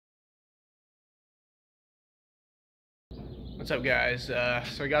What's up, guys?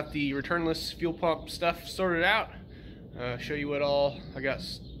 So I got the returnless fuel pump stuff sorted out. Show you what all I got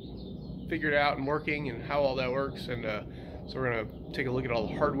figured out and working and how all that works. And so we're gonna take a look at all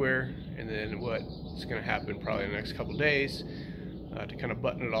the hardware and then what's gonna happen probably in the next couple days to kind of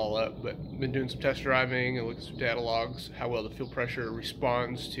button it all up. But been doing some test driving and looking at some data logs, how well the fuel pressure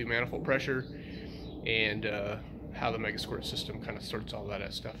responds to manifold pressure, and how the MegaSquirt system kind of sorts all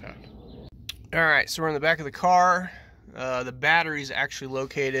that stuff out. All right, so we're in the back of the car. The battery is actually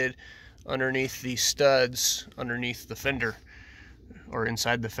located underneath the studs, underneath the fender, or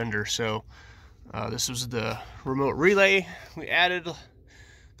inside the fender. So this was the remote relay we added a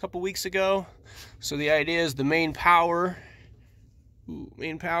couple weeks ago. So the idea is the main power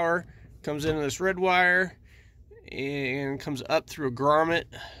comes into this red wire and comes up through a grommet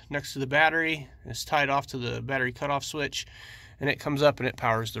next to the battery. It's tied off to the battery cutoff switch, and it comes up and it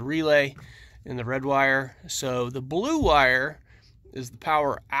powers the relay in the red wire. So the blue wire is the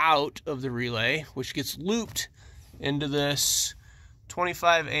power out of the relay, which gets looped into this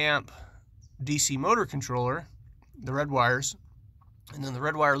 25 amp DC motor controller, the red wires, and then the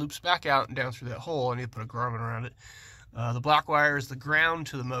red wire loops back out and down through that hole. I need to put a grommet around it. The black wire is the ground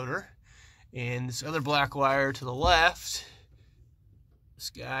to the motor, and this other black wire to the left, this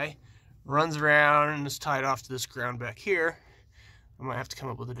guy, runs around and is tied off to this ground back here. I might have to come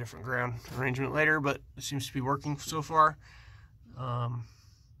up with a different ground arrangement later, but it seems to be working so far.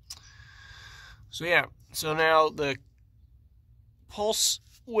 So yeah, so now the pulse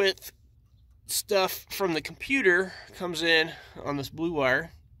width stuff from the computer comes in on this blue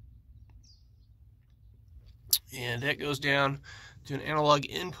wire, and that goes down to an analog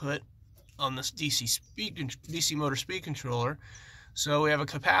input on this DC motor speed controller. So we have a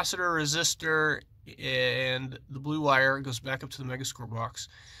capacitor, resistor, and the blue wire goes back up to the MegaSquirt box.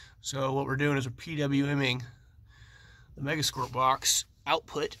 So what we're doing is we're PWMing the MegaSquirt box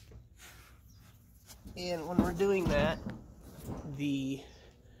output, and when we're doing that, we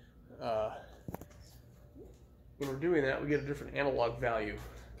get a different analog value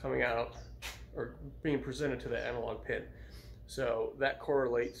coming out or being presented to the analog pin. So that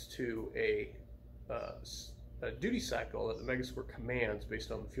correlates to a duty cycle that the MegaSquirt commands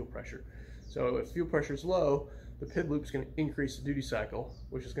based on the fuel pressure. So if fuel pressure is low, the PID loop is going to increase the duty cycle,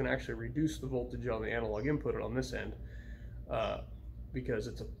 which is going to actually reduce the voltage on the analog input on this end, because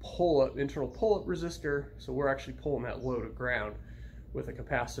it's a internal pull-up resistor. So we're actually pulling that low to ground with a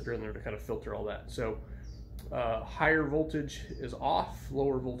capacitor in there to kind of filter all that. So higher voltage is off,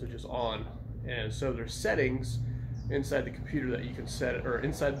 lower voltage is on, and so there's settings inside the computer that you can set, or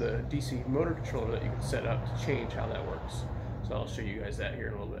inside the DC motor controller that you can set up to change how that works. So I'll show you guys that here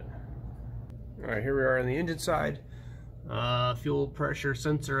in a little bit. All right, here we are on the engine side. Fuel pressure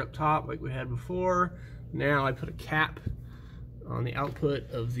sensor up top like we had before. Now I put a cap on the output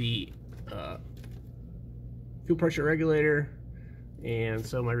of the fuel pressure regulator, and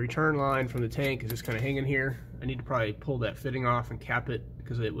so my return line from the tank is just kind of hanging here. I need to probably pull that fitting off and cap it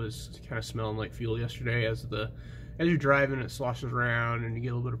because it was kind of smelling like fuel yesterday. As you're driving, it sloshes around and you get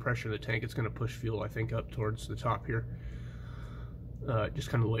a little bit of pressure in the tank. It's going to push fuel, I think, up towards the top here. Just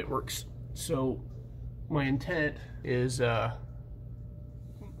kind of the way it works. So my intent is going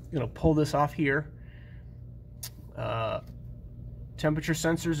to pull this off here. Temperature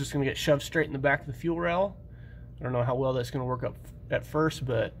sensors just going to get shoved straight in the back of the fuel rail. I don't know how well that's going to work up at first,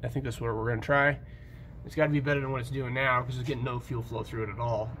 but I think that's what we're going to try. It's got to be better than what it's doing now because it's getting no fuel flow through it at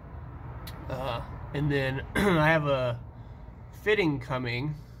all. And then I have a fitting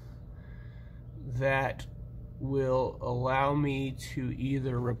coming that will allow me to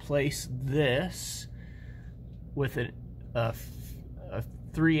either replace this with a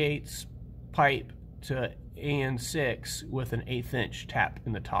 3/8 pipe to AN6 with an 1/8 inch tap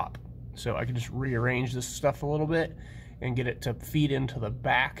in the top. So I can just rearrange this stuff a little bit and get it to feed into the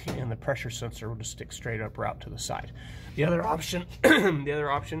back, and the pressure sensor will just stick straight up route to the side. The other option,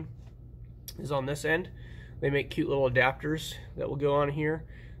 is on this end. They make cute little adapters that will go on here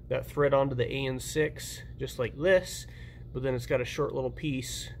that thread onto the AN6 just like this, but then it's got a short little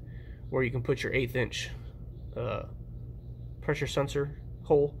piece where you can put your 1/8 inch pressure sensor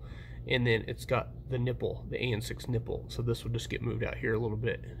hole, and then it's got the nipple, the AN6 nipple. So this will just get moved out here a little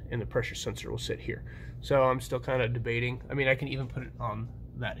bit, and the pressure sensor will sit here. So I'm still kind of debating. I mean, I can even put it on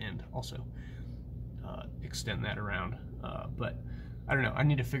that end also, extend that around, but I don't know. I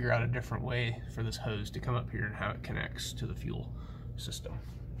need to figure out a different way for this hose to come up here and how it connects to the fuel system.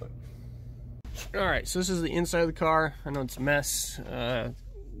 But all right, so this is the inside of the car. I know it's a mess. It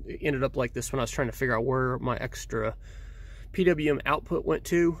ended up like this when I was trying to figure out where my extra PWM output went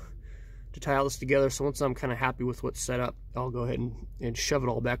to. to tie all this together. So once I'm kind of happy with what's set up, I'll go ahead and shove it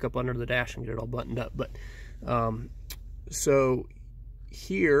all back up under the dash and get it all buttoned up. But so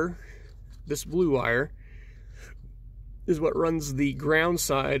here, this blue wire is what runs the ground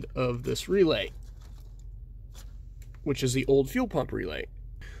side of this relay, which is the old fuel pump relay.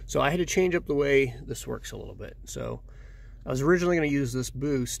 So I had to change up the way this works a little bit. So I was originally going to use this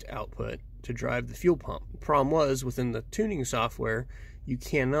boost output to drive the fuel pump. The problem was, within the tuning software, you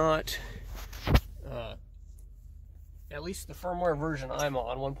cannot, at least the firmware version I'm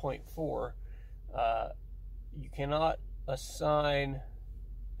on, 1.4, you cannot assign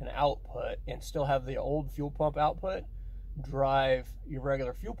an output and still have the old fuel pump output drive your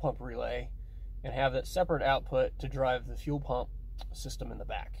regular fuel pump relay and have that separate output to drive the fuel pump system in the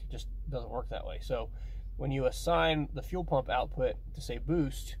back. It just doesn't work that way. So when you assign the fuel pump output to, say,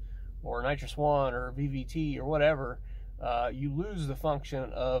 boost or nitrous 1 or VVT or whatever, you lose the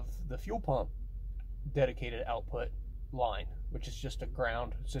function of the fuel pump dedicated output line, which is just a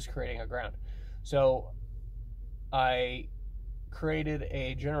ground. It's just creating a ground. So I created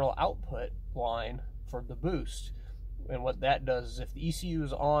a general output line for the boost, and what that does is if the ECU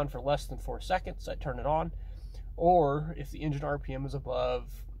is on for less than 4 seconds, I turn it on, or if the engine RPM is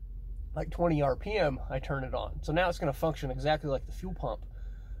above like 20 RPM, I turn it on. So now it's going to function exactly like the fuel pump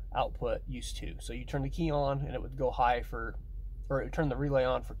output used to. So you turn the key on and it would go high for, or it would turn the relay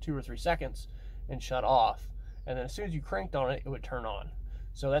on for 2 or 3 seconds and shut off, and then as soon as you cranked on it, it would turn on.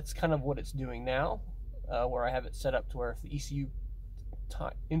 So that's kind of what it's doing now, where I have it set up to where if the ECU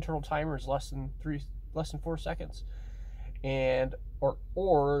internal timer is less than 4 seconds, and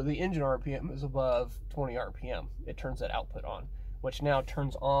or the engine RPM is above 20 RPM, it turns that output on, which now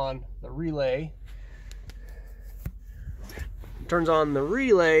turns on the relay. Turns on the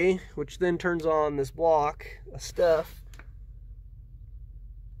relay, which then turns on this block of stuff.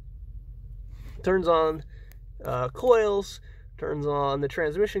 Turns on coils, turns on the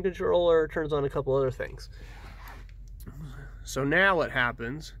transmission controller, turns on a couple other things. So now what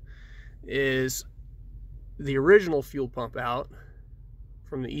happens is the original fuel pump out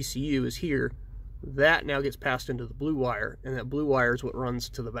from the ECU is here. That now gets passed into the blue wire, and that blue wire is what runs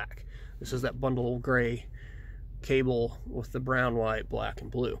to the back. This is that bundle of gray cable with the brown, white, black, and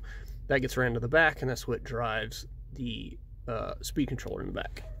blue. That gets ran to the back, and that's what drives the speed controller in the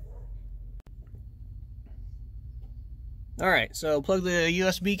back. Alright, so plug the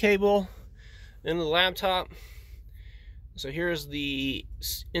USB cable into the laptop. So here's the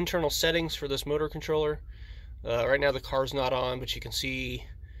internal settings for this motor controller. Right now the car's not on, but you can see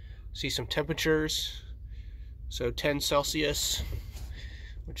some temperatures. So 10 Celsius,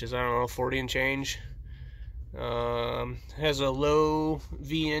 which is, I don't know, 40 and change. Has a low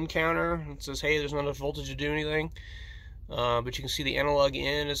VN counter. It says, hey, there's not enough voltage to do anything. But you can see the analog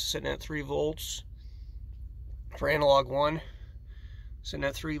in is sitting at 3 volts. For analog 1, sitting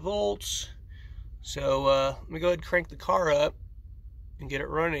at 3 volts. So let me go ahead and crank the car up and get it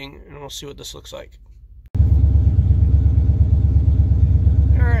running, and we'll see what this looks like.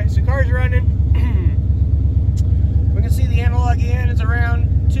 Alright, so car's running. We can see the analog in is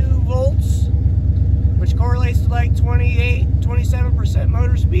around 2 volts, which correlates to like 27%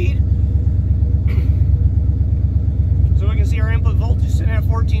 motor speed. So we can see our input voltage sitting at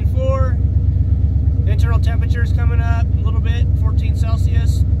 14.4. The internal temperature is coming up a little bit, 14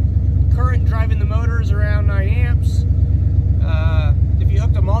 Celsius. Current driving the motor is around 9 amps. If you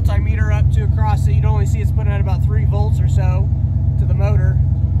hooked a multimeter up to across it, you'd only see it's putting out about 3 volts or so to the motor.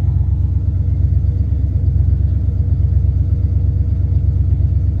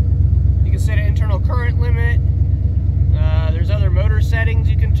 You can set an internal current limit. There's other motor settings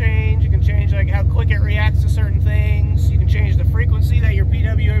you can change. You can change like how quick it reacts to certain things. You can change the frequency that you're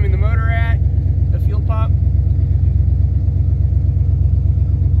PWMing the motor at, the fuel pump.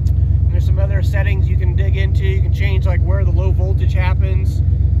 And there's some other settings you can dig into. You can change like where the low voltage happens,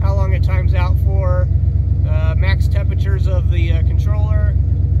 how long it times out for, max temperatures of the controller,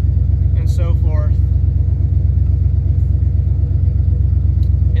 and so forth.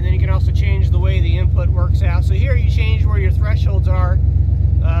 And then you can also change the way the input works out. So here you change where your thresholds are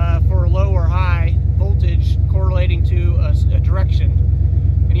for low or high voltage correlating to a direction.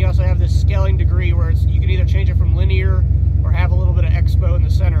 And you also have this scaling degree where you can either change it from linear or have a little bit of expo in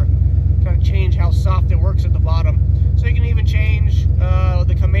the center. Kind of change how soft it works at the bottom. So you can even change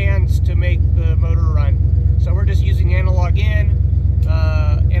the commands to make the motor run. So we're just using analog in,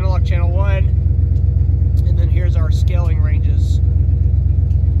 analog channel 1, and then here's our scaling ranges.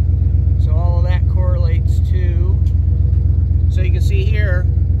 So all of that correlates to, so you can see here,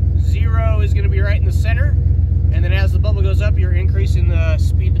 0 is going to be right in the center, and then as the bubble goes up, you're increasing the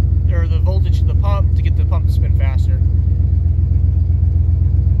speed or the voltage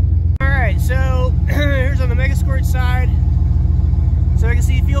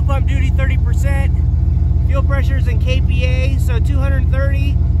 30%. Fuel pressure is in kPa, so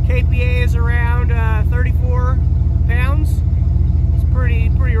 230 kPa is around 34 pounds. It's pretty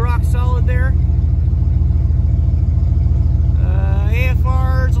rock solid there.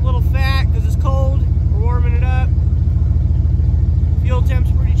 AFR is a little fat because it's cold. We're warming it up. Fuel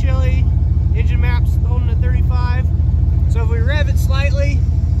temp's pretty chilly. Engine map's holding at 35. So if we rev it slightly,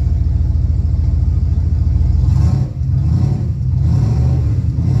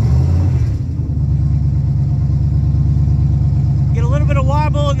 get a little bit of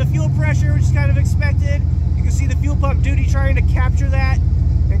wobble in the fuel pressure, which is kind of expected. You can see the fuel pump duty trying to capture that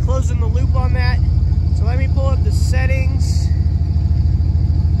and closing the loop on that. So let me pull up the settings.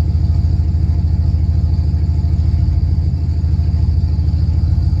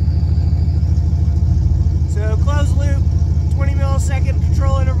 So closed loop, 20 millisecond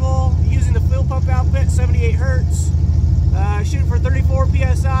control interval, using the fuel pump output, 78 hertz. Shooting for 34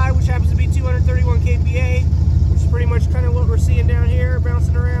 PSI, which happens to be 231 kPa, which is pretty much kind of what we're seeing down here,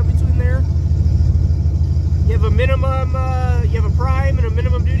 bouncing around between there. You have a minimum, you have a prime and a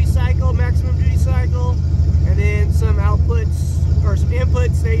minimum duty cycle, maximum duty cycle, and then some outputs, or some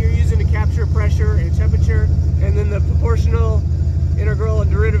inputs that you're using to capture pressure and temperature, and then the proportional, integral,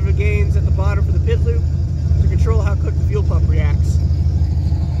 and derivative gains at the bottom for the pit loop to control how quick the fuel pump reacts.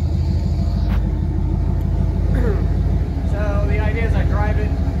 So the idea is I drive it,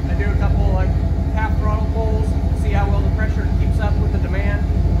 I do a couple like half throttle pulls, see how well the pressure keeps up with the demand,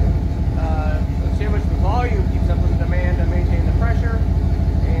 see how much the volume keeps up with the demand to maintain the pressure,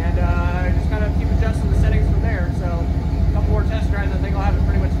 and I just kind of keep adjusting the settings from there. So a couple more test drives, I think I'll have it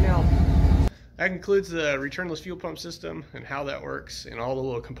pretty much nailed. That concludes the returnless fuel pump system and how that works and all the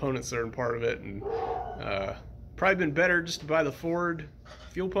little components that are in part of it. And probably been better just to buy the Ford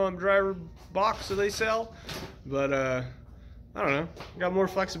fuel pump driver box that they sell, but I don't know, got more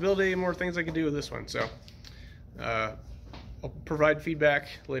flexibility and more things I can do with this one. So I'll provide feedback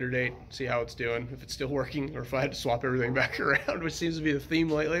later date, see how it's doing, if it's still working, or if I had to swap everything back around, which seems to be the theme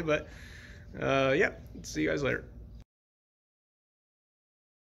lately. But yeah, see you guys later.